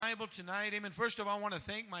Bible tonight, amen. First of all, I want to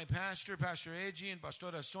thank my pastor, Pastor Edgy and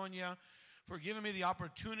Pastora Sonia, for giving me the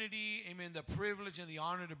opportunity, amen, the privilege and the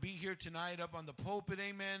honor to be here tonight up on the pulpit,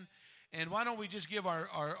 amen. And why don't we just give our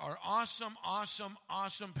awesome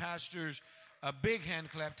pastors a big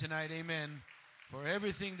hand clap tonight, amen, for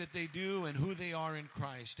everything that they do and who they are in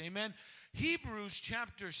Christ, amen. Hebrews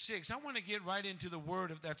chapter 6. I want to get right into the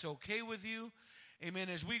word if that's okay with you. Amen.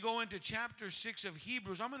 As we go into chapter 6 of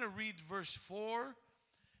Hebrews, I'm going to read verse 4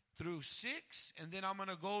 through 6, and then I'm going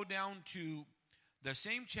to go down to the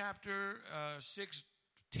same chapter, 6,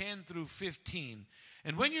 10 through 15.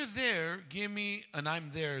 And when you're there, give me an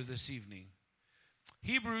I'm there this evening.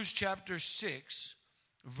 Hebrews chapter 6,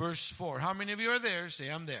 verse 4. How many of you are there? Say,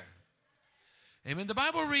 I'm there. Amen. The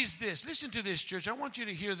Bible reads this. Listen to this, church. I want you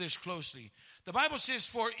to hear this closely. The Bible says,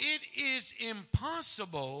 for it is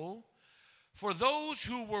impossible for those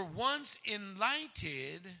who were once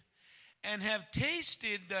enlightened and have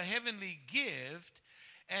tasted the heavenly gift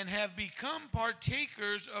and have become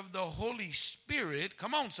partakers of the Holy Spirit,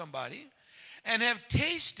 come on somebody, and have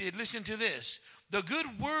tasted, listen to this, the good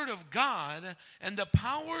word of God and the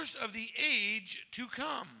powers of the age to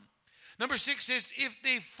come. Number 6 says, if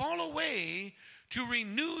they fall away, to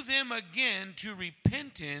renew them again to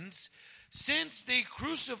repentance, since they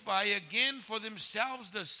crucify again for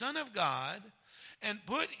themselves the Son of God and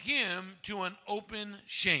put him to an open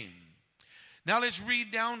shame. Now let's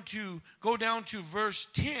go down to verse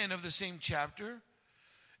 10 of the same chapter.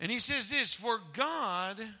 And he says this, for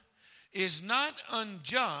God is not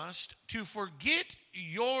unjust to forget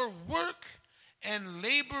your work and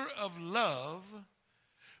labor of love,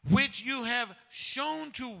 which you have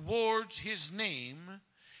shown towards his name,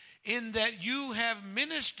 in that you have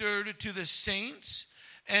ministered to the saints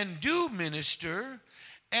and do minister,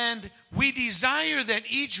 and we desire that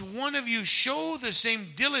each one of you show the same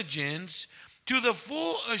diligence to the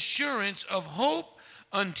full assurance of hope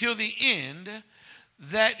until the end,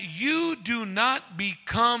 that you do not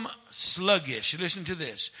become sluggish. Listen to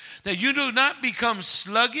this. That you do not become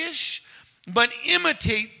sluggish, but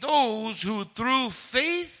imitate those who through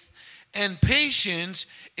faith and patience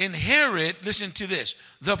inherit, listen to this,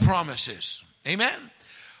 the promises. Amen.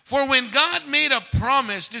 For when God made a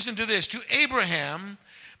promise, listen to this, to Abraham,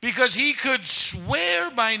 because he could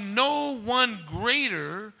swear by no one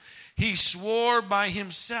greater, he swore by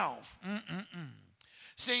himself.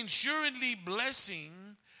 Saying, surely blessing,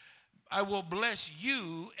 I will bless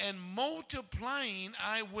you, and multiplying,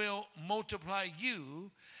 I will multiply you.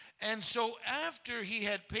 And so after he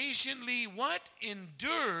had patiently what?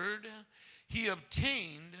 Endured, he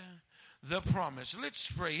obtained the promise.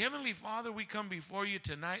 Let's pray. Heavenly Father, we come before you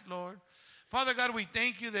tonight, Lord. Father God, we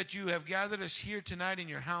thank you that you have gathered us here tonight in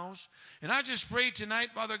your house. And I just pray tonight,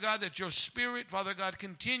 Father God, that your Spirit, Father God,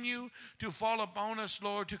 continue to fall upon us,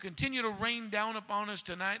 Lord, to continue to rain down upon us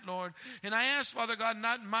tonight, Lord. And I ask, Father God,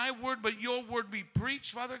 not my word, but your word be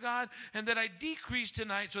preached, Father God, and that I decrease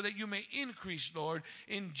tonight so that you may increase, Lord.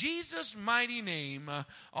 In Jesus' mighty name,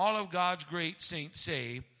 all of God's great saints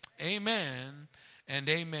say, amen and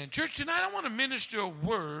amen. Church, tonight I want to minister a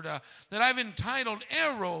word that I've entitled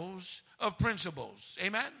Arrows of Principles.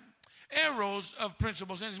 Amen? Arrows of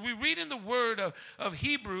principles. And as we read in the word of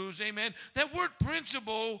Hebrews, amen, that word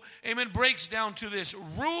principle, amen, breaks down to this: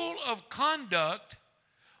 rule of conduct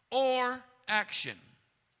or action.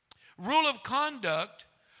 Rule of conduct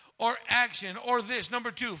or action, or this,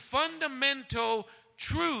 number 2, fundamental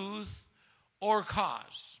truth or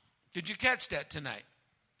cause. Did you catch that tonight?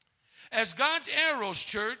 As God's arrows,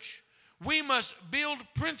 church, we must build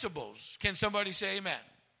principles. Can somebody say amen?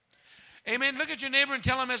 Amen. Look at your neighbor and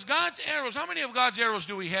tell him, as God's arrows, how many of God's arrows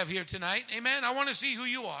do we have here tonight? Amen. I want to see who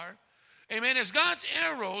you are. Amen. As God's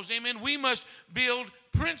arrows, amen, we must build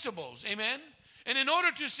principles. Amen. And in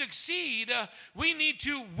order to succeed, we need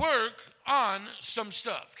to work on some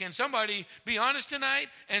stuff. Can somebody be honest tonight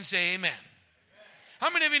and say amen?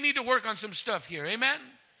 How many of you need to work on some stuff here? Amen.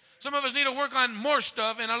 Some of us need to work on more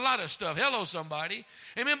stuff and a lot of stuff. Hello, somebody.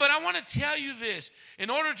 Amen. But I want to tell you this.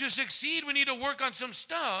 In order to succeed, we need to work on some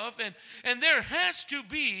stuff, and there has to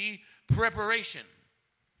be preparation.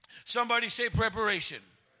 Somebody say preparation.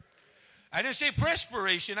 I didn't say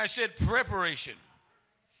perspiration. I said preparation.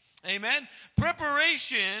 Amen.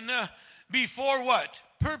 Preparation before what?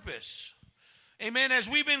 Purpose. Amen. As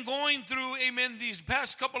we've been going through, amen, these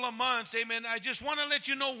past couple of months, amen, I just want to let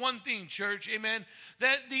you know one thing, church, amen,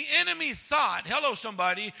 that the enemy thought, hello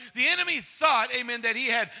somebody, the enemy thought, amen, that he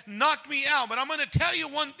had knocked me out. But I'm going to tell you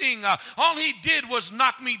one thing, all he did was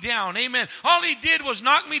knock me down, amen. All he did was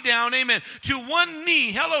knock me down, amen, to one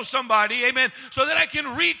knee, hello somebody, amen, so that I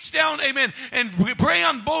can reach down, amen, and pray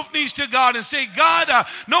on both knees to God and say, God,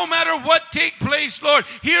 no matter what take place, Lord,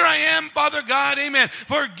 here I am, Father God, amen.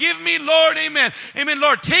 Forgive me, Lord, amen. Amen,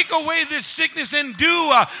 Lord, take away this sickness and do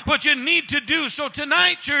what you need to do. So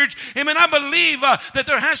tonight, church, amen, I believe that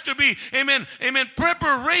there has to be, amen,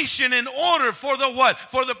 preparation in order for the what?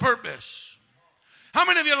 For the purpose. How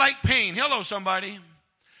many of you like pain? Hello, somebody.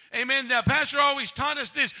 Amen. The pastor always taught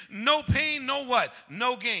us this: no pain, no what?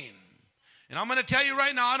 No gain. And I'm going to tell you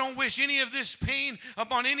right now, I don't wish any of this pain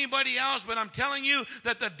upon anybody else, but I'm telling you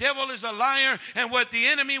that the devil is a liar, and what the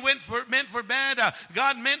enemy meant for bad,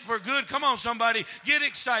 God meant for good. Come on, somebody, get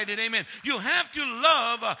excited, amen. You have to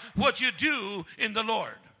love what you do in the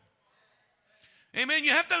Lord. Amen.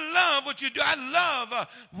 You have to love what you do. I love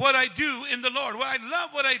what I do in the Lord. I love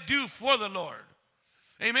what I do for the Lord.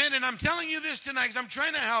 Amen. And I'm telling you this tonight because I'm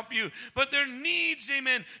trying to help you, but there needs,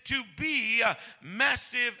 amen, to be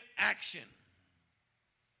massive action.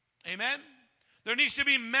 Amen. There needs to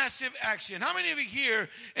be massive action. How many of you here,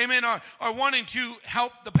 amen, are wanting to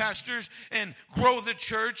help the pastors and grow the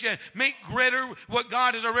church and make greater what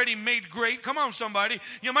God has already made great? Come on, somebody.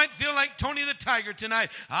 You might feel like Tony the Tiger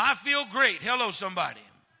tonight. I feel great. Hello, somebody.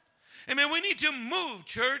 Amen. We need to move,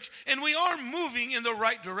 church, and we are moving in the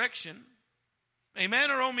right direction.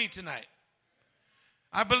 Amen, or oh me tonight.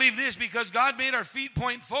 I believe this because God made our feet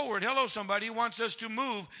point forward. Hello, somebody. He wants us to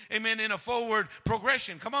move, amen, in a forward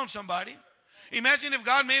progression. Come on, somebody. Imagine if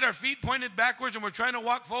God made our feet pointed backwards and we're trying to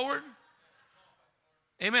walk forward.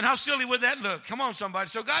 Amen. How silly would that look? Come on, somebody.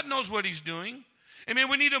 So God knows what he's doing. Amen.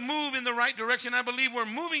 We need to move in the right direction. I believe we're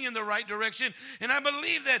moving in the right direction. And I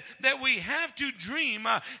believe that we have to dream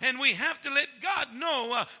and we have to let God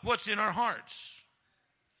know what's in our hearts.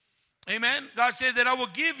 Amen. God said that I will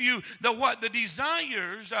give you the what? The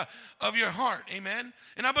desires of your heart. Amen.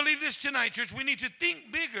 And I believe this tonight, church. We need to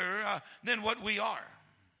think bigger than what we are.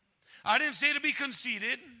 I didn't say to be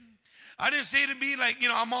conceited. I didn't say to be like,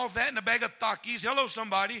 I'm all that in a bag of Takis. Hello,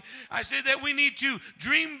 somebody. I said that we need to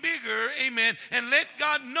dream bigger, amen, and let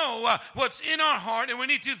God know what's in our heart, and we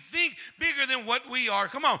need to think bigger than what we are.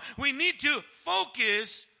 Come on. We need to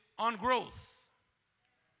focus on growth.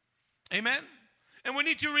 Amen. And we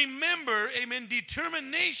need to remember, amen,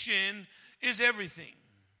 determination is everything.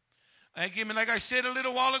 Amen. Like I said a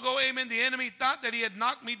little while ago, amen, the enemy thought that he had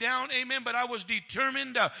knocked me down, amen, but I was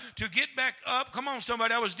determined to get back up. Come on,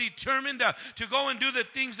 somebody. I was determined to go and do the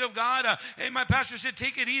things of God. And my pastor said,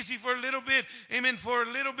 take it easy for a little bit, amen, for a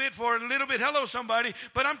little bit. Hello, somebody.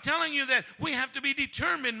 But I'm telling you that we have to be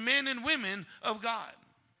determined men and women of God.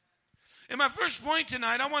 And my first point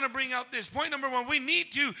tonight, I want to bring out this. Point number one, we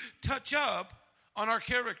need to touch up on our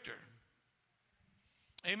character.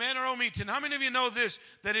 Amen or omission. How many of you know this,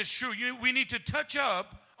 that is true? We need to touch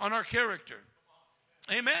up on our character.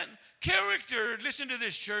 Amen. Character, listen to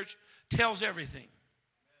this, church, tells everything.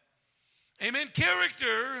 Amen.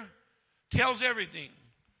 Character tells everything.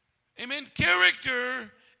 Amen.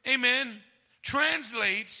 Character, amen,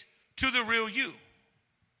 translates to the real you.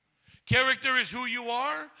 Character is who you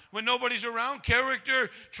are when nobody's around. Character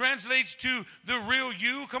translates to the real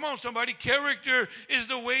you. Come on, somebody. Character is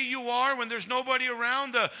the way you are when there's nobody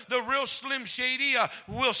around. The real Slim Shady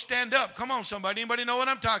will stand up. Come on, somebody. Anybody know what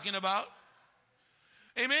I'm talking about?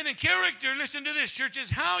 Amen. And character, listen to this, church,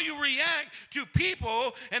 is how you react to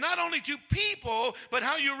people, and not only to people, but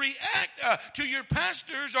how you react to your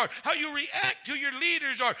pastors, or how you react to your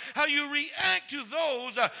leaders, or how you react to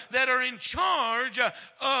those that are in charge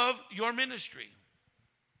of your ministry.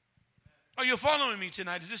 Are you following me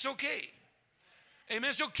tonight? Is this okay?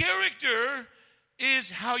 Amen. So character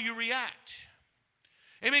is how you react.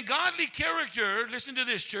 Amen. Godly character, listen to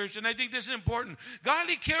this, church, and I think this is important.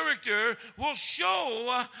 Godly character will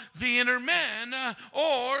show the inner man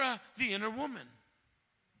or the inner woman.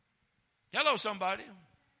 Hello, somebody.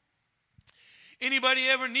 Anybody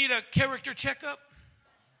ever need a character checkup?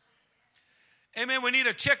 Amen. We need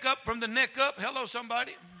a checkup from the neck up. Hello,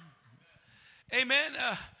 somebody. Amen.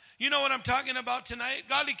 You know what I'm talking about tonight?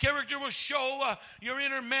 Godly character will show your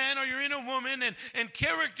inner man or your inner woman, and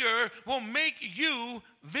character will make you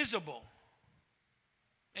visible.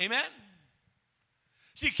 Amen?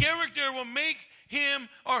 See, character will make him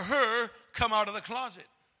or her come out of the closet.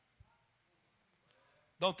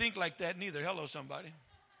 Don't think like that neither. Hello, somebody.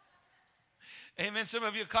 Amen. Some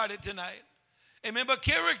of you caught it tonight. Amen. But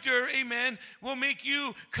character, amen, will make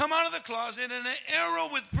you come out of the closet, and an arrow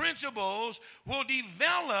with principles will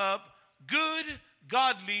develop good,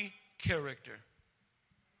 godly character.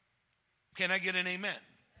 Can I get an amen?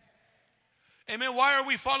 Amen. Why are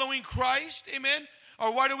we following Christ? Amen.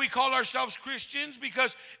 Or why do we call ourselves Christians?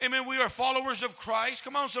 Because, amen, we are followers of Christ.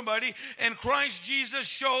 Come on, somebody. And Christ Jesus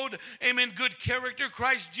showed, amen, good character.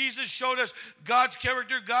 Christ Jesus showed us God's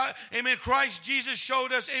character. God, amen, Christ Jesus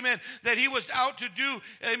showed us, amen, that he was out to do,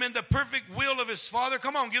 amen, the perfect will of his Father.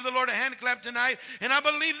 Come on, give the Lord a hand clap tonight. And I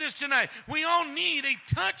believe this tonight. We all need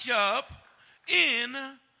a touch-up in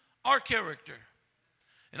our character.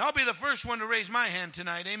 And I'll be the first one to raise my hand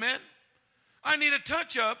tonight, amen. I need a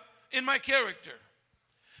touch-up in my character.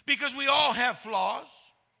 Because we all have flaws.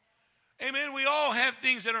 Amen. We all have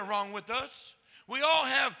things that are wrong with us. We all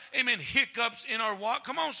have, amen, hiccups in our walk.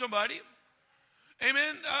 Come on, somebody.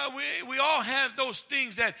 Amen. We all have those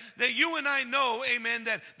things that you and I know, amen,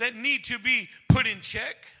 that need to be put in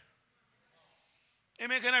check.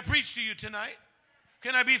 Amen. Can I preach to you tonight?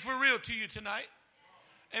 Can I be for real to you tonight?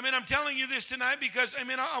 Amen. I'm telling you this tonight because,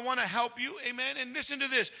 amen, I want to help you. Amen. And listen to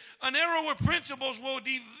this. An arrow with principles will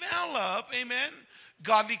develop, amen,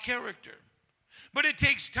 godly character. But it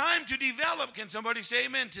takes time to develop. Can somebody say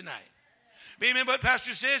amen tonight? Amen. But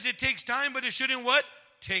Pastor says it takes time, but it shouldn't what?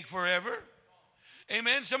 Take forever.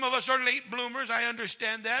 Amen. Some of us are late bloomers. I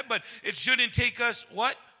understand that. But it shouldn't take us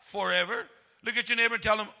what? Forever. Look at your neighbor and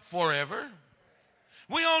tell them forever.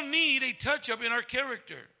 We all need a touch-up in our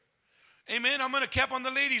character. Amen. I'm going to cap on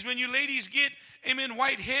the ladies. When you ladies get, amen,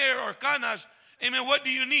 white hair or canas, amen, what do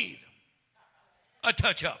you need? A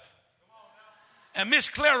touch-up. And Miss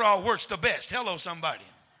Clairol works the best. Hello, somebody.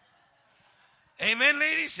 Amen,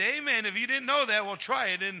 ladies? Amen. If you didn't know that, well, try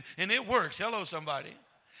it, and it works. Hello, somebody.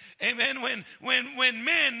 Amen. When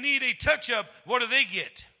men need a touch-up, what do they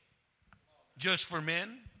get? Just for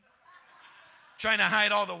men? Trying to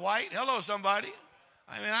hide all the white? Hello, somebody.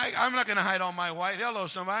 I mean, I'm not going to hide all my white. Hello,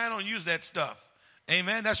 somebody. I don't use that stuff.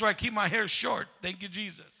 Amen. That's why I keep my hair short. Thank you,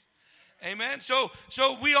 Jesus. Amen. So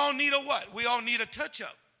we all need a what? We all need a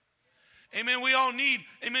touch-up. Amen. We all need,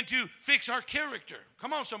 amen, to fix our character.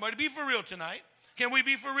 Come on, somebody. Be for real tonight. Can we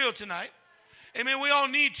be for real tonight? Amen. We all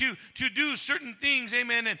need to do certain things,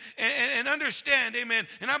 amen, and understand, amen.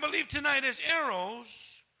 And I believe tonight as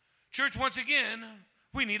arrows, church, once again,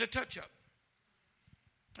 we need a touch-up.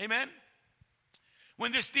 Amen.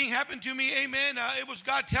 When this thing happened to me, amen, it was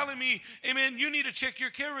God telling me, amen, you need to check your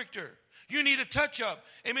character. You need a touch-up.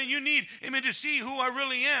 Amen. You need, amen, to see who I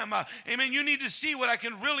really am. Amen. You need to see what I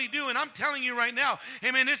can really do. And I'm telling you right now,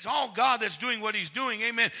 amen, it's all God that's doing what he's doing.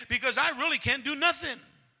 Amen. Because I really can't do nothing.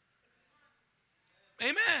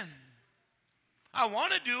 Amen. I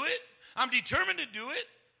want to do it. I'm determined to do it.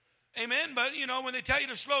 Amen. But, you know, when they tell you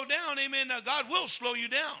to slow down, amen, God will slow you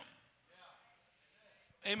down.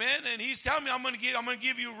 Amen. And he's telling me I'm going to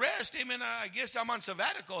give you rest. Amen. I guess I'm on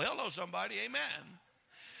sabbatical. Hello, somebody. Amen.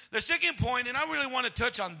 The second point, and I really want to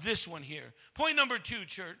touch on this one here. Point number 2,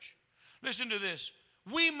 church. Listen to this.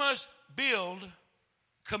 We must build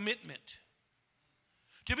commitment.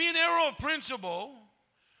 To be an arrow of principle,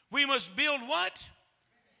 we must build what?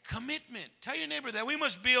 Commitment. Tell your neighbor that. We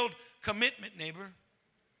must build commitment, neighbor.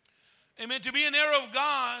 Amen. To be an arrow of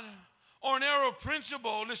God or an arrow of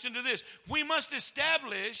principle, listen to this. We must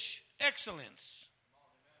establish excellence.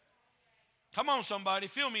 Come on, somebody.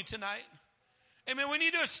 Feel me tonight. Amen. We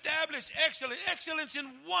need to establish excellence. Excellence in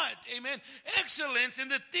what? Amen. Excellence in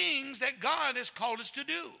the things that God has called us to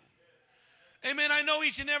do. Amen. I know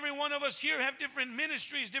each and every one of us here have different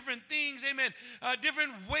ministries, different things, amen,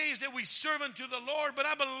 different ways that we serve unto the Lord. But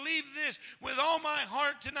I believe this with all my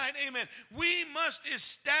heart tonight, amen. We must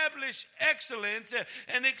establish excellence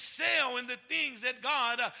and excel in the things that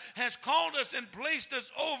God has called us and placed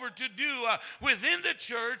us over to do within the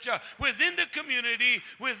church, within the community,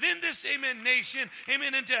 within this, amen, nation,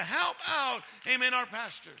 amen, and to help out, amen, our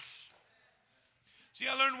pastors. See,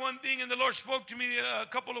 I learned one thing, and the Lord spoke to me a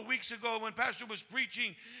couple of weeks ago when Pastor was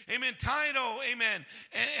preaching. Amen. Title, amen.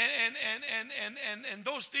 And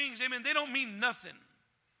those things, amen, they don't mean nothing.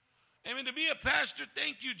 Amen. To be a pastor,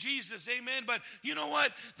 thank you, Jesus. Amen. But you know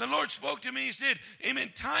what? The Lord spoke to me. He said,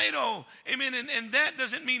 amen, title. Amen. And that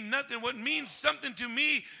doesn't mean nothing. What means something to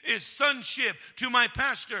me is sonship to my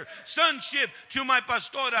pastor. Sonship to my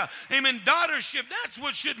pastora. Amen. Daughtership. That's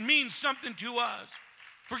what should mean something to us.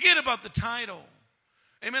 Forget about the title.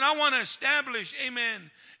 Amen. I want to establish,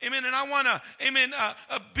 amen, amen, and I want to, amen,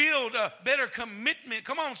 build a better commitment.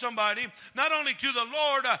 Come on, somebody. Not only to the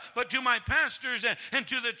Lord, but to my pastors and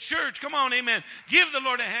to the church. Come on, amen. Give the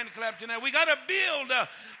Lord a hand clap tonight. We got to build,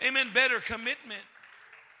 amen, better commitment.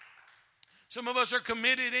 Some of us are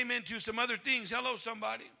committed, amen, to some other things. Hello,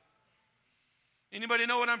 somebody. Anybody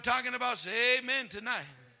know what I'm talking about? Say amen tonight.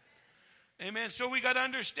 Amen. So we got to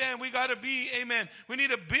understand, we got to be, amen, we need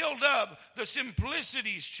to build up the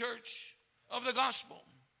simplicities, church, of the gospel.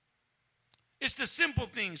 It's the simple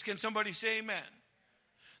things. Can somebody say amen?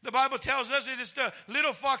 The Bible tells us it is the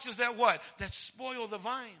little foxes that what? That spoil the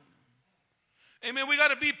vine. Amen. We got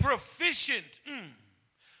to be proficient.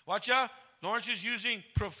 Watch out. Lawrence is using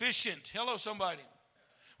proficient. Hello, somebody.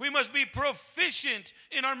 We must be proficient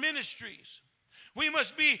in our ministries. We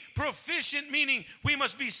must be proficient, meaning we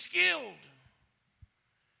must be skilled.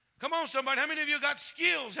 Come on, somebody. How many of you got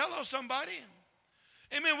skills? Hello, somebody.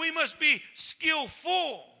 Amen. We must be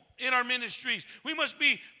skillful in our ministries. We must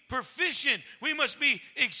be proficient. We must be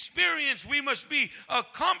experienced. We must be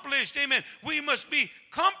accomplished. Amen. We must be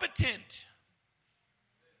competent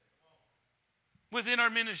within our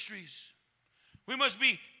ministries. We must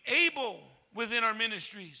be able within our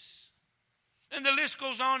ministries. And the list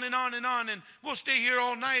goes on and on and on. And we'll stay here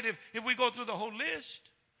all night if we go through the whole list.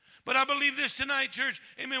 But I believe this tonight, church.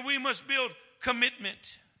 Amen. We must build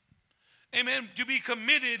commitment. Amen. To be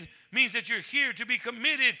committed means that you're here. To be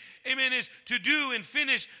committed, amen, is to do and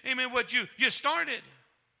finish, amen, what you started.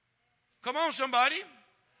 Come on, somebody.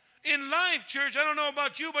 In life, church, I don't know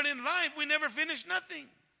about you, but in life, we never finish nothing.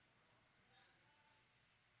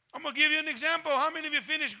 I'm going to give you an example. How many of you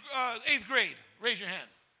finished 8th grade? Raise your hand.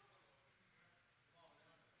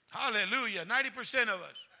 Hallelujah. 90% of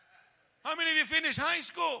us. How many of you finished high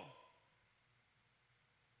school?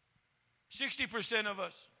 60% of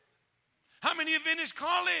us. How many of you finished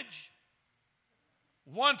college?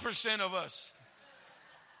 1% of us.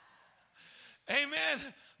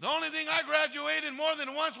 Amen. The only thing I graduated more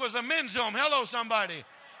than once was a men's home. Hello, somebody.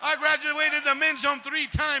 I graduated the men's home 3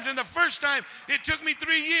 times, and the first time it took me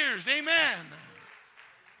 3 years. Amen.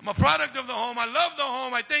 I'm a product of the home. I love the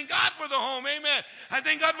home. I thank God for the home. Amen. I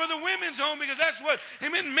thank God for the women's home because that's what,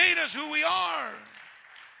 amen, made us who we are.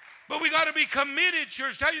 But we got to be committed,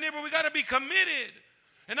 church. Tell your neighbor, we got to be committed.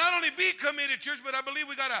 And not only be committed, church, but I believe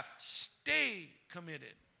we got to stay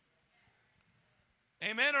committed.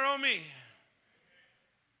 Amen or on me?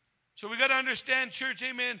 So we got to understand, church,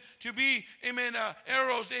 amen, to be, amen,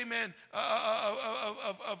 arrows, amen,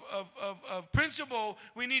 of principle,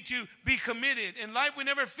 we need to be committed. In life, we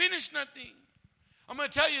never finish nothing. I'm going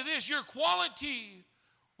to tell you this, your quality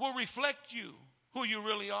will reflect you, who you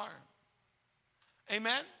really are.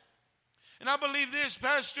 Amen? And I believe this,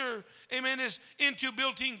 Pastor, amen, is into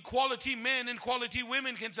building quality men and quality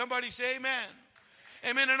women. Can somebody say amen?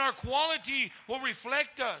 Amen. And our quality will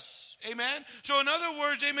reflect us. Amen. So in other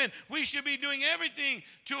words, amen, we should be doing everything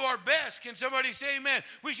to our best. Can somebody say amen?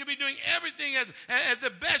 We should be doing everything at the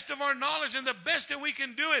best of our knowledge and the best that we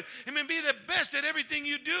can do it. Amen. Be the best at everything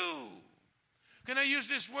you do. Can I use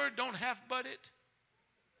this word? Don't half-butt it.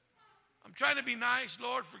 I'm trying to be nice.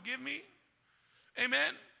 Lord, forgive me.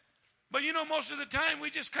 Amen. But you know, most of the time we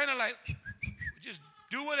just kind of like, just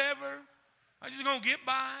do whatever. I'm just going to get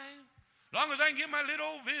by. As long as I can get my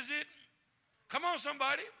little visit. Come on,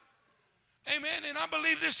 somebody. Amen. And I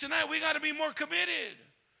believe this tonight. We got to be more committed.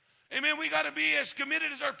 Amen. We got to be as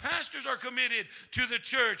committed as our pastors are committed to the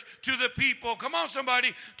church, to the people. Come on,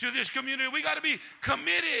 somebody, to this community. We got to be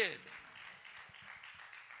committed.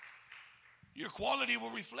 Your quality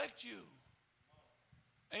will reflect you.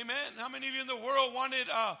 Amen. How many of you in the world wanted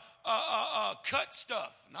cut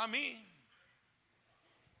stuff? Not me.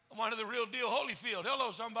 I wanted the real deal Holyfield.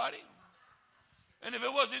 Hello, somebody. And if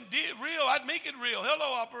it wasn't real, I'd make it real.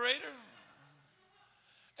 Hello, operator.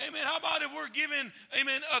 Amen. How about if we're given,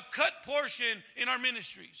 amen, a cut portion in our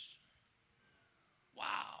ministries?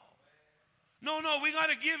 Wow. No, we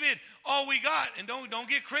got to give it all we got. And don't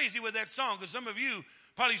get crazy with that song, because some of you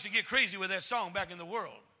probably used to get crazy with that song back in the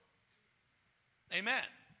world. Amen.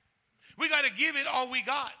 We got to give it all we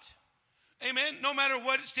got. Amen. No matter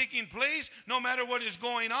what is taking place, no matter what is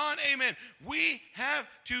going on, amen. We have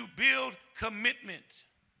to build commitment.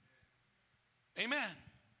 Amen.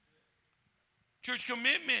 Church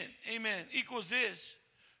commitment, amen, equals this: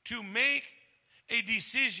 to make a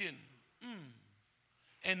decision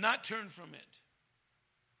and not turn from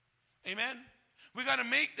it. Amen. We got to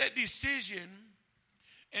make that decision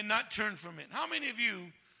and not turn from it. How many of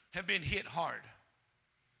you have been hit hard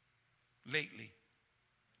lately?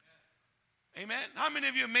 Amen. How many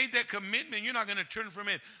of you have made that commitment? You're not going to turn from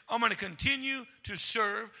it. I'm going to continue to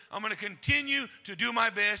serve. I'm going to continue to do my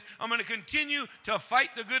best. I'm going to continue to fight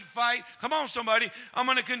the good fight. Come on, somebody. I'm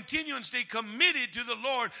going to continue and stay committed to the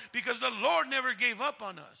Lord, because the Lord never gave up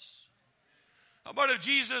on us. How about if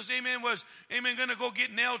Jesus, amen, was, amen, going to go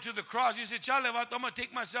get nailed to the cross? He said, Chale, I'm going to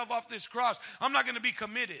take myself off this cross. I'm not going to be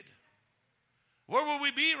committed. Where would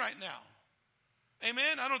we be right now?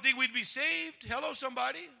 Amen. I don't think we'd be saved. Hello,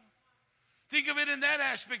 somebody. Think of it in that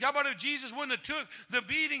aspect. How about if Jesus wouldn't have took the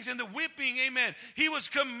beatings and the whipping? Amen. He was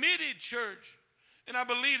committed, church. And I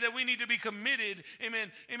believe that we need to be committed,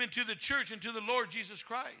 amen, amen, to the church and to the Lord Jesus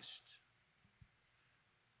Christ.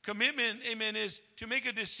 Commitment, amen, is to make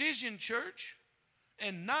a decision, church,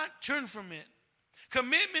 and not turn from it.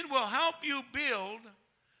 Commitment will help you build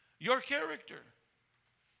your character.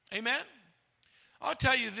 Amen. I'll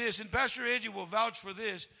tell you this, and Pastor Edgy will vouch for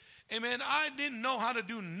this. Amen. I didn't know how to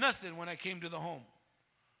do nothing when I came to the home.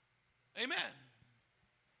 Amen.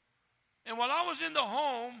 And while I was in the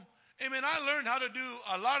home, amen, I learned how to do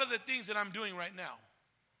a lot of the things that I'm doing right now.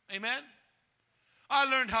 Amen. I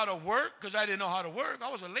learned how to work because I didn't know how to work. I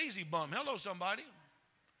was a lazy bum. Hello, somebody.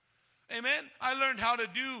 Amen. I learned how to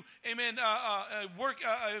do, amen, work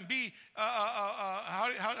and be,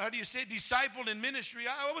 how do you say, discipled in ministry.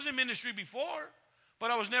 I was in ministry before,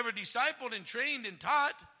 but I was never discipled and trained and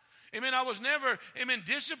taught. Amen. I was never, amen,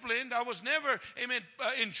 disciplined. I was never, amen,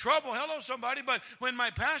 in trouble. Hello, somebody. But when my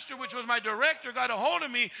pastor, which was my director, got a hold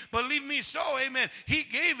of me, believe me so, amen, he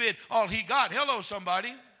gave it all he got. Hello,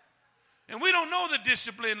 somebody. And we don't know the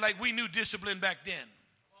discipline like we knew discipline back then.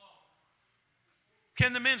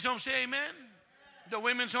 Can the men's home say amen? The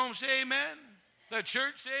women's home say amen? The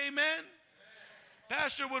church say amen?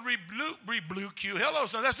 Pastor would rebuke you. Hello,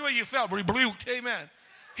 son. That's the way you felt. Rebuked. Amen.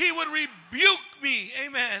 He would rebuke me.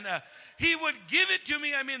 Amen. He would give it to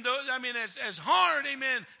me. As hard,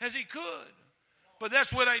 amen, as he could. But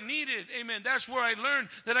that's what I needed. Amen. That's where I learned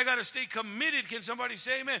that I got to stay committed. Can somebody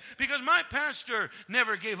say amen? Because my pastor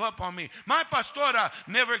never gave up on me. My pastora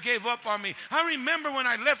never gave up on me. I remember when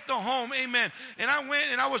I left the home, amen, and I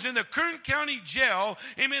went and I was in the Kern County jail,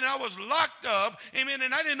 amen, and I was locked up, amen,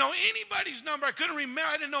 and I didn't know anybody's number. I couldn't remember.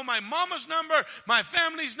 I didn't know my mama's number, my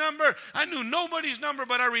family's number. I knew nobody's number,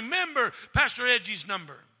 but I remember Pastor Edgy's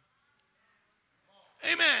number.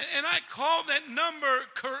 Amen. And I called that number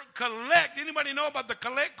collect. Anybody know about the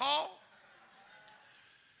collect call?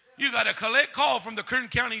 You got a collect call from the Kern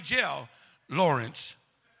County Jail. Lawrence.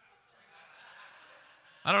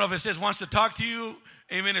 I don't know if it says wants to talk to you.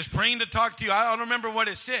 Amen. It's praying to talk to you. I don't remember what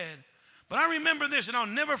it said. But I remember this, and I'll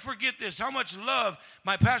never forget this, how much love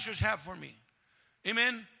my pastors have for me.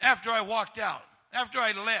 Amen. After I walked out. After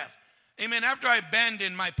I left. Amen. After I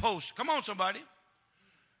abandoned my post. Come on, somebody.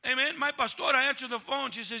 Amen. My pastora answered the phone.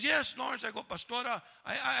 She says, yes, Lawrence. I go, pastora,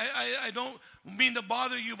 I don't mean to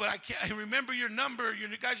bother you, but I remember your number, your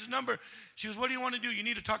guys' number. She goes, what do you want to do? You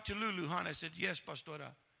need to talk to Lulu, hon. I said, yes, pastora.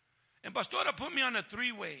 And pastora put me on a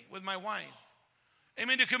three-way with my wife.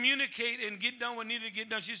 Amen. To communicate and get done what needed to get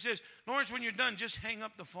done. She says, Lawrence, when you're done, just hang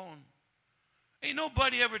up the phone. Ain't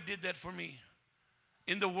nobody ever did that for me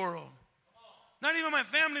in the world. Not even my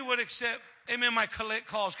family would accept, amen, my collect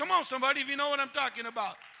calls. Come on, somebody, if you know what I'm talking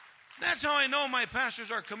about. That's how I know my pastors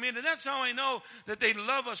are committed. That's how I know that they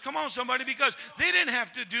love us. Come on, somebody, because they didn't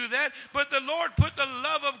have to do that, but the Lord put the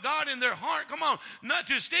love of God in their heart. Come on, not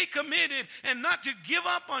to stay committed and not to give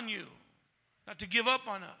up on you, not to give up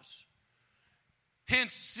on us.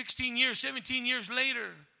 Hence, 16 years, 17 years later,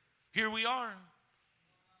 here we are.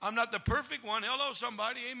 I'm not the perfect one. Hello,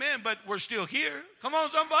 somebody, amen, but we're still here. Come on,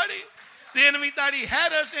 somebody. The enemy thought he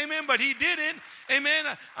had us, amen, but he didn't, amen.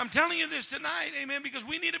 I'm telling you this tonight, amen, because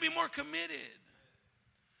we need to be more committed.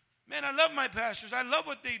 Man, I love my pastors. I love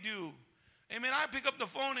what they do. Amen. I pick up the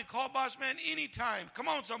phone and call Boss Man anytime. Come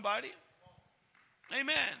on, somebody.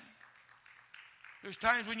 Amen. There's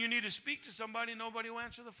times when you need to speak to somebody, nobody will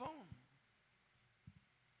answer the phone.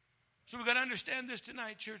 So we've got to understand this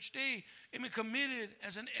tonight, church. Stay, amen, committed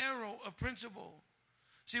as an arrow of principle.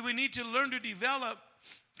 See, we need to learn to develop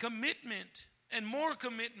commitment and more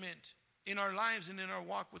commitment in our lives and in our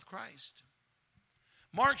walk with Christ.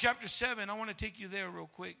 Mark chapter 7, I want to take you there real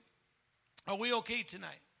quick. Are we okay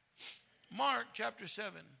tonight? Mark chapter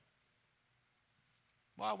 7.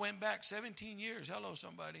 Well, I went back 17 years. Hello,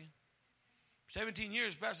 somebody. 17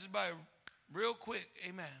 years passes by real quick.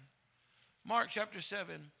 Amen. Mark chapter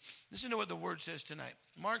 7. Listen to what the word says tonight.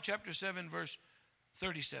 Mark chapter 7, verse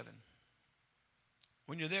 37.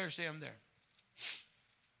 When you're there, say I'm there.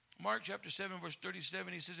 Mark chapter 7, verse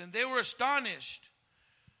 37, he says, and they were astonished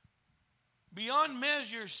beyond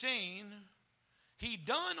measure, saying, he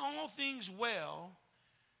done all things well.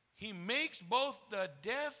 He makes both the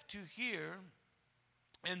deaf to hear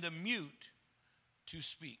and the mute to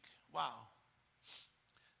speak. Wow.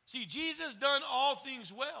 See, Jesus done all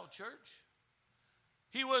things well, church.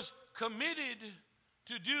 He was committed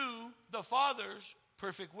to do the Father's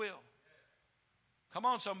perfect will. Come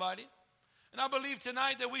on, somebody. And I believe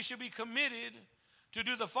tonight that we should be committed to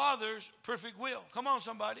do the Father's perfect will. Come on,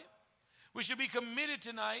 somebody. We should be committed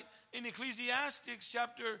tonight in Ecclesiastes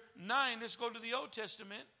chapter 9. Let's go to the Old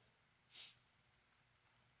Testament.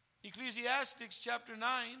 Ecclesiastes chapter 9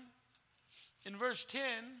 in verse 10.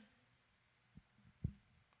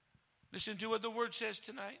 Listen to what the word says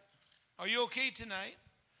tonight. Are you okay tonight?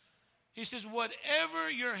 He says, whatever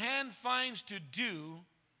your hand finds to do,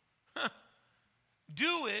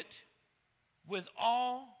 do it with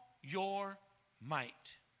all your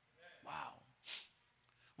might. Wow.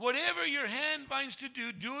 Whatever your hand finds to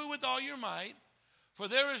do, do it with all your might. For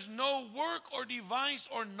there is no work or device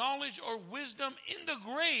or knowledge or wisdom in the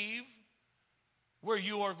grave where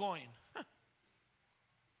you are going.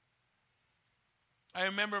 I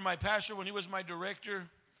remember my pastor when he was my director.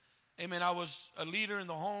 Amen. I was a leader in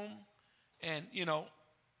the home. And,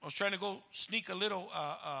 I was trying to go sneak a little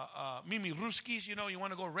Mimi Ruskis. You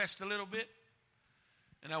want to go rest a little bit.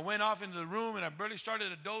 And I went off into the room and I barely started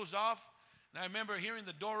to doze off. And I remember hearing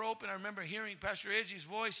the door open. I remember hearing Pastor Edgy's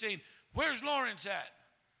voice saying, where's Lawrence at?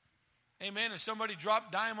 Amen. And somebody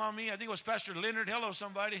dropped dime on me. I think it was Pastor Leonard. Hello,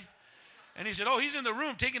 somebody. And he said, oh, he's in the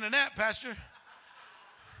room taking a nap, Pastor.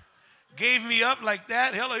 Gave me up like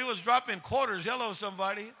that. Hello, he was dropping quarters. Hello,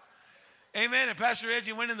 somebody. Amen. And Pastor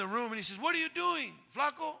Edgy went in the room and he says, what are you doing,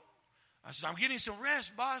 Flaco? I said, I'm getting some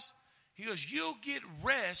rest, boss. He goes, you'll get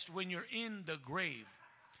rest when you're in the grave.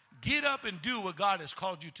 Get up and do what God has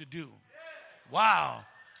called you to do. Wow.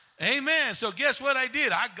 Amen. So guess what I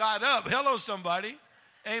did? I got up. Hello, somebody.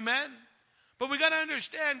 Amen. But we got to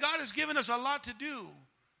understand God has given us a lot to do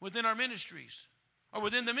within our ministries or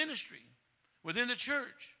within the ministry, within the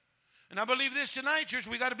church. And I believe this tonight, church,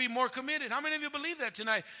 we got to be more committed. How many of you believe that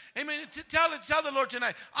tonight? Amen. Tell the Lord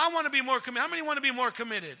tonight, I want to be more committed. How many want to be more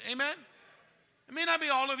committed? Amen. It may not be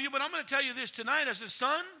all of you, but I'm going to tell you this tonight. As a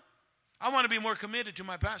son, I want to be more committed to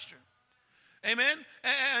my pastor. Amen.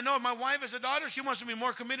 And I know my wife as a daughter, she wants to be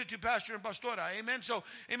more committed to Pastor and Pastora. Amen. So,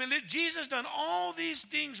 amen. Jesus done all these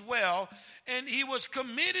things well, and he was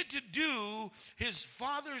committed to do his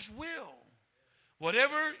Father's will.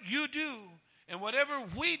 Whatever you do and whatever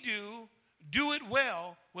we do it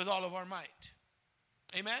well with all of our might.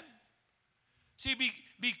 Amen. See,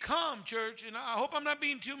 become, church, and I hope I'm not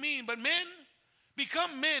being too mean, but men,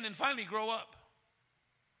 become men and finally grow up.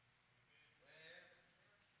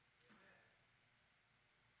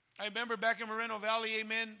 I remember back in Moreno Valley,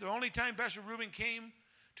 amen, the only time Pastor Ruben came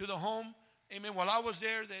to the home, amen, while I was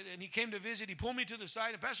there, and he came to visit, he pulled me to the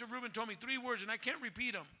side, and Pastor Ruben told me 3 words, and I can't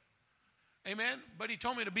repeat them. Amen, but he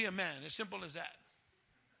told me to be a man, as simple as that.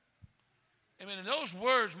 Amen, and those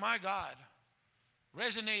words, my God,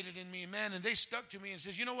 resonated in me, man, and they stuck to me and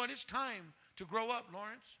says, you know what, it's time to grow up,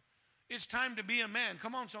 Lawrence. It's time to be a man.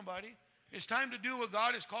 Come on, somebody. It's time to do what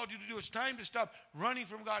God has called you to do. It's time to stop running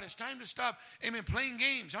from God. It's time to stop, amen, playing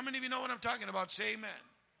games. How many of you know what I'm talking about? Say amen.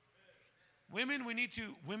 Women, we need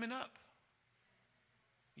to women up.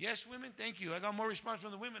 Yes, women, thank you. I got more response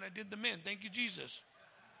from the women. I did the men. Thank you, Jesus.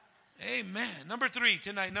 Amen. Number 3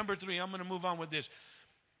 tonight. Number 3. I'm going to move on with this.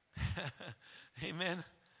 Amen.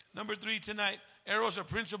 Number 3 tonight. Arrows or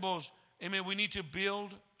principles. Amen. We need to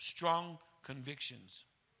build strong convictions.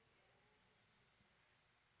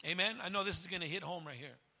 Amen. I know this is going to hit home right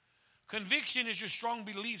here. Conviction is your strong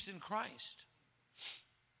beliefs in Christ.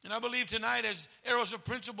 And I believe tonight, as arrows of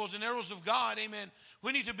principles and arrows of God, amen,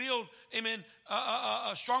 we need to build, amen,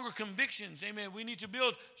 stronger convictions. Amen. We need to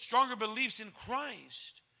build stronger beliefs in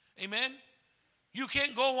Christ. Amen. You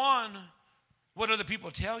can't go on what other people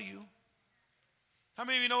tell you. How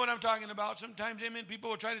many of you know what I'm talking about? Sometimes, amen, people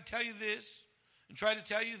will try to tell you this and try to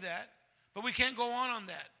tell you that, but we can't go on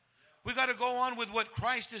that. We got to go on with what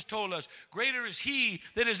Christ has told us. Greater is he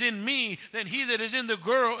that is in me than he that is in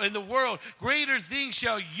the world. Greater things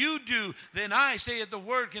shall you do than I, saith the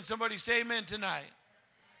word. Can somebody say amen tonight?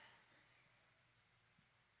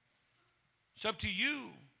 It's up to you.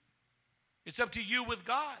 It's up to you with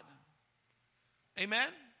God. Amen?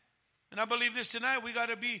 And I believe this tonight, we got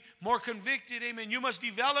to be more convicted. Amen. You must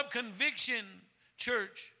develop conviction,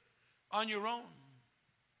 church, on your own.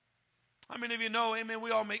 How many of you know, amen,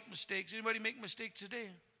 we all make mistakes. Anybody make mistakes today?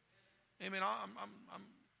 Amen.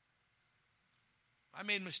 I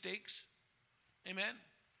made mistakes. Amen.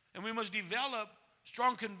 And we must develop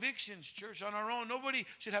strong convictions, church, on our own. Nobody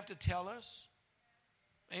should have to tell us.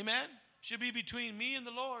 Amen. Should be between me and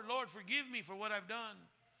the Lord. Lord, forgive me for what I've done.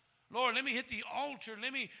 Lord, let me hit the altar.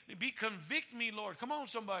 Let me convict me, Lord. Come on,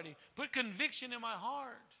 somebody. Put conviction in my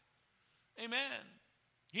heart. Amen.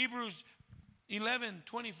 Hebrews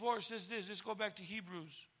 11:24 says this. Let's go back to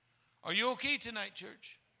Hebrews. Are you okay tonight,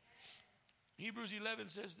 church? Hebrews 11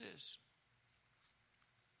 says this.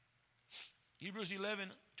 Hebrews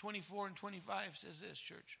 11:24 and 25 says this,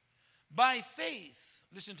 church. By faith,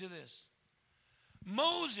 listen to this.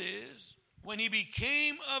 Moses, when he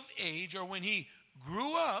became of age, or when he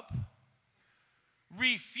grew up,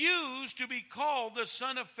 refused to be called the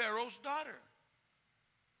son of Pharaoh's daughter.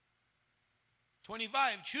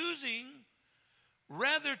 25, choosing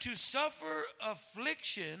rather to suffer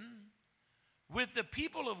affliction with the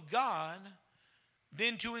people of God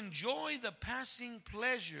than to enjoy the passing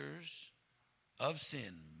pleasures of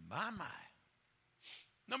sin. My.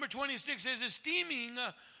 Number 26 says, esteeming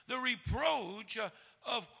the reproach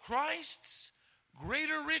of Christ's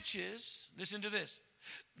greater riches, listen to this,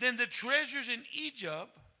 than the treasures in Egypt,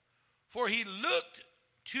 for he looked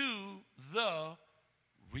to the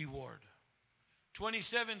reward.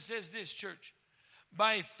 27 says this, church.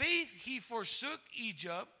 By faith he forsook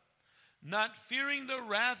Egypt, not fearing the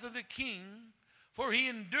wrath of the king, for he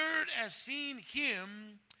endured as seeing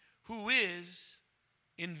him who is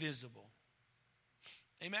invisible.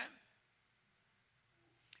 Amen.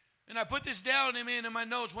 And I put this down, amen, in my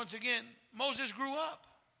notes once again. Moses grew up.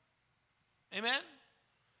 Amen.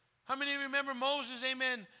 How many of you remember Moses,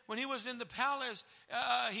 amen, when he was in the palace,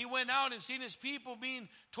 he went out and seen his people being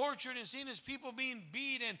tortured and seen his people being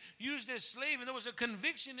beat and used as slave, and there was a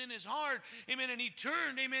conviction in his heart, amen, and he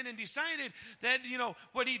turned, amen, and decided that,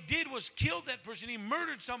 what he did was killed that person. He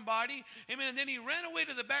murdered somebody, amen, and then he ran away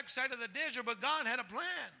to the backside of the desert, but God had a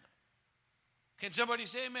plan. Can somebody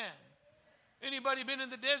say amen? Anybody been in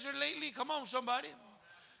the desert lately? Come on, somebody.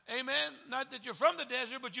 Amen. Not that you're from the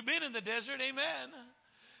desert, but you've been in the desert. Amen.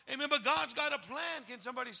 Amen. But God's got a plan. Can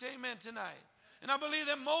somebody say amen tonight? And I believe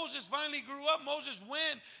that Moses finally grew up. Moses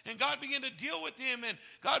went and God began to deal with him. And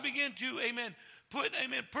God began to, amen, put,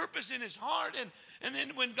 amen, purpose in his heart. And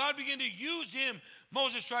then when God began to use him,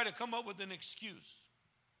 Moses tried to come up with an excuse.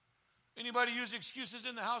 Anybody use excuses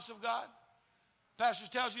in the house of God? Pastor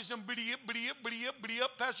tells you some biddy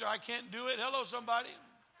up. Pastor, I can't do it. Hello, somebody.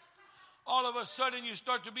 All of a sudden you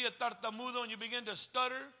start to be a tartamudo and you begin to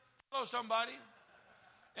stutter. Hello, somebody.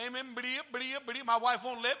 Amen. My wife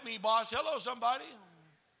won't let me, boss. Hello, somebody.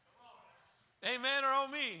 Amen, or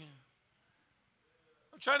on me.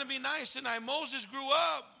 I'm trying to be nice tonight. Moses grew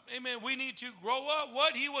up. Amen. We need to grow up.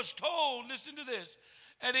 What he was told, listen to this,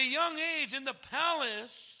 at a young age in the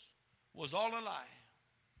palace was all a lie.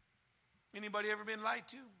 Anybody ever been lied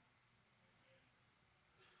to?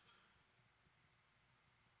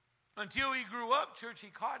 Until he grew up, church, he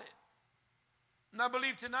caught it. And I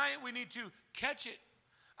believe tonight we need to catch it.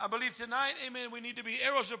 I believe tonight, amen, we need to be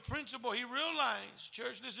arrows of principle. He realized,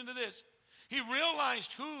 church, listen to this. He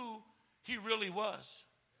realized who he really was.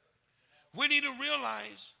 We need to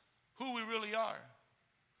realize who we really are.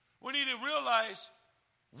 We need to realize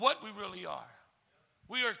what we really are.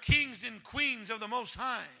 We are kings and queens of the Most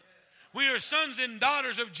High. We are sons and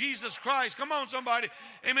daughters of Jesus Christ. Come on, somebody.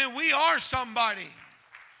 Amen. We are somebody.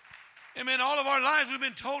 Amen. All of our lives we've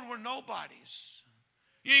been told we're nobodies.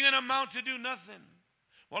 You ain't going to amount to do nothing.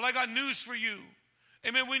 Well, I got news for you.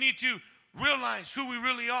 Amen. We need to realize who we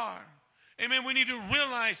really are. Amen. We need to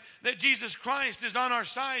realize that Jesus Christ is on our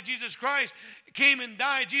side. Jesus Christ came and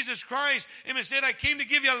died. Jesus Christ, amen, said, I came to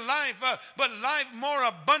give you life, but life more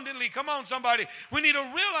abundantly. Come on, somebody. We need to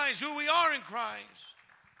realize who we are in Christ.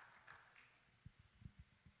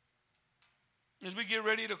 As we get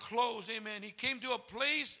ready to close, amen, he came to a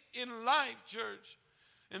place in life, church,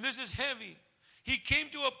 and this is heavy. He came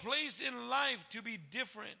to a place in life to be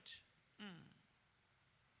different.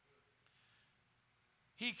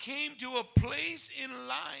 He came to a place in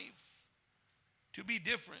life to be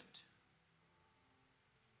different.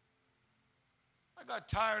 I got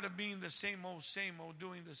tired of being the same old,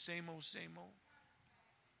 doing the same old.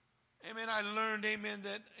 Amen, I learned, amen,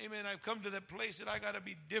 that, amen, I've come to that place that I got to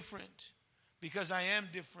be different. Because I am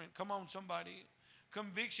different. Come on, somebody.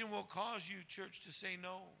 Conviction will cause you, church, to say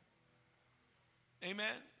no.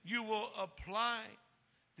 Amen. You will apply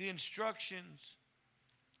the instructions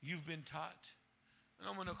you've been taught. And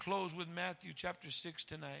I'm going to close with Matthew chapter 6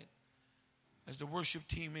 tonight. As the worship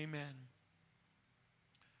team, amen,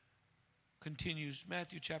 continues.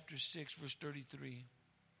 Matthew chapter 6, verse 33.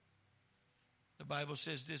 The Bible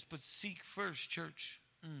says this, but seek first, church.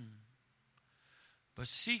 But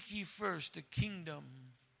seek ye first the kingdom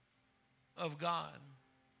of God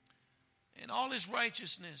and all his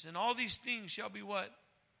righteousness, and all these things shall be what?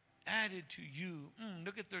 Added to you.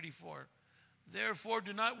 Look at 34. Therefore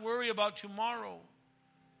do not worry about tomorrow,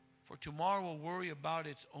 for tomorrow will worry about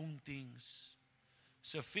its own things.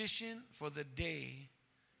 Sufficient for the day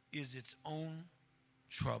is its own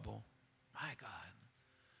trouble. My God.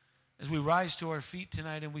 As we rise to our feet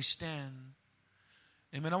tonight and we stand,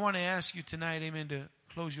 amen, I want to ask you tonight, amen, to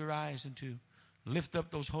close your eyes and to lift up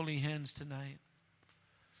those holy hands tonight.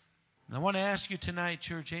 And I want to ask you tonight,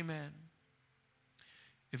 church, amen,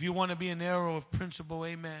 if you want to be an arrow of principle,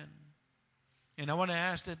 amen. And I want to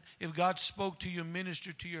ask that if God spoke to you,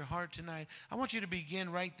 ministered to your heart tonight, I want you to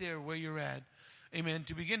begin right there where you're at. Amen.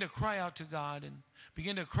 To begin to cry out to God and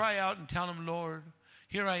begin to cry out and tell Him, Lord,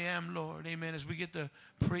 here I am, Lord. Amen. As we get the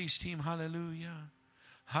praise team, hallelujah.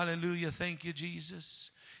 Hallelujah. Thank you, Jesus.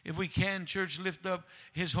 If we can, church, lift up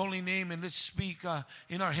His holy name and let's speak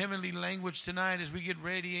in our heavenly language tonight as we get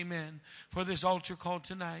ready, amen, for this altar call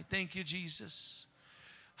tonight. Thank you, Jesus.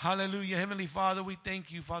 Hallelujah. Heavenly Father, we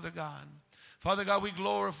thank you, Father God. Father God, we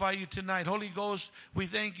glorify you tonight. Holy Ghost, we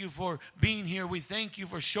thank you for being here. We thank you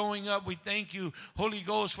for showing up. We thank you, Holy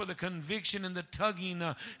Ghost, for the conviction and the tugging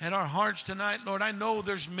at our hearts tonight. Lord, I know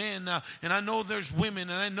there's men and I know there's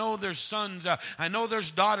women and I know there's sons. I know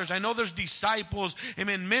there's daughters. I know there's disciples.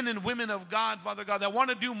 Amen. Men and women of God, Father God, that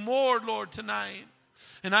want to do more, Lord, tonight.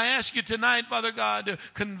 And I ask you tonight, Father God, to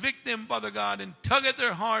convict them, Father God, and tug at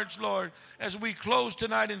their hearts, Lord, as we close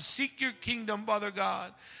tonight and seek your kingdom, Father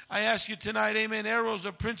God. I ask you tonight, amen, arrows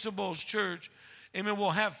of principles, church. Amen, we'll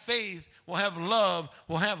have faith, we'll have love,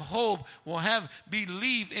 we'll have hope, we'll have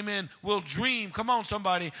belief, amen, we'll dream. Come on,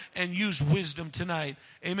 somebody, and use wisdom tonight.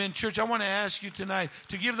 Amen, church, I want to ask you tonight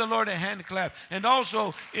to give the Lord a hand clap. And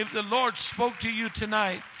also, if the Lord spoke to you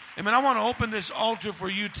tonight, amen, I want to open this altar for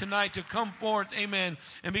you tonight to come forth, amen,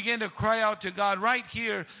 and begin to cry out to God right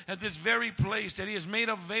here at this very place that He has made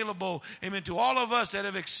available, amen, to all of us that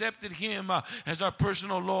have accepted Him as our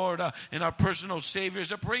personal Lord and our personal Savior. As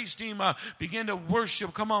the praise team begin to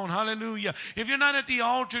worship, come on, hallelujah. If you're not at the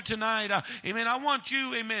altar tonight, amen, I want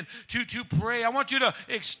you, amen, to pray. I want you to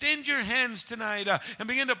extend your hands tonight and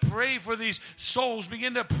begin to pray for these souls.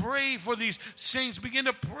 Begin to pray for these saints. Begin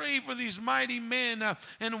to pray for these mighty men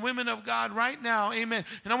and women of God right now, amen.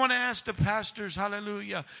 And I want to ask the pastors,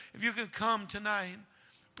 hallelujah, if you can come tonight,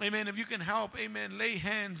 amen, if you can help, amen, lay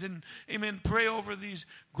hands and, amen, pray over these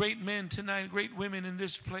great men tonight, great women in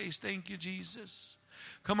this place. Thank you, Jesus.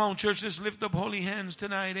 Come on, church, let's lift up holy hands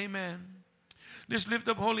tonight, amen. Let's lift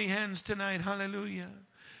up holy hands tonight, hallelujah.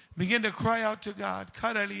 Begin to cry out to God.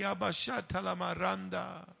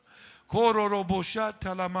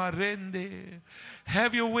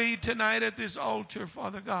 Have your way tonight at this altar,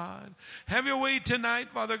 Father God. Have your way tonight,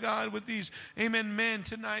 Father God, with these, amen, men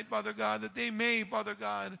tonight, Father God, that they may, Father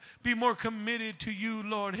God, be more committed to you,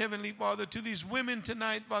 Lord, Heavenly Father, to these women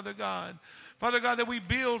tonight, Father God. Father God, that we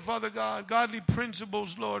build, Father God, godly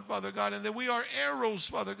principles, Lord, Father God, and that we are arrows,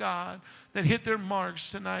 Father God, that hit their marks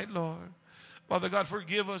tonight, Lord. Father God,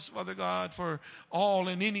 forgive us, Father God, for all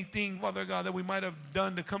and anything, Father God, that we might have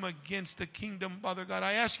done to come against the kingdom, Father God.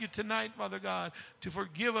 I ask you tonight, Father God, to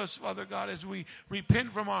forgive us, Father God, as we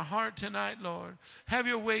repent from our heart tonight, Lord. Have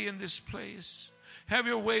your way in this place. Have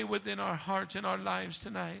your way within our hearts and our lives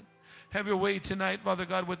tonight. Have your way tonight, Father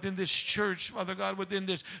God, within this church, Father God, within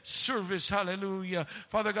this service, hallelujah.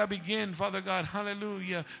 Father God, begin, Father God,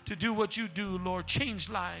 hallelujah, to do what you do, Lord. Change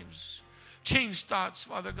lives. Change thoughts,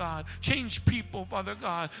 Father God. Change people, Father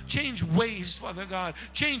God. Change ways, Father God.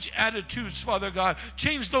 Change attitudes, Father God.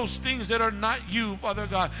 Change those things that are not you, Father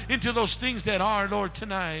God, into those things that are, Lord,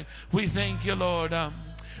 tonight. We thank you, Lord.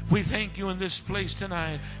 We thank you in this place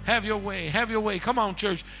tonight. Have your way. Have your way. Come on,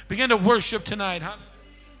 church. Begin to worship tonight.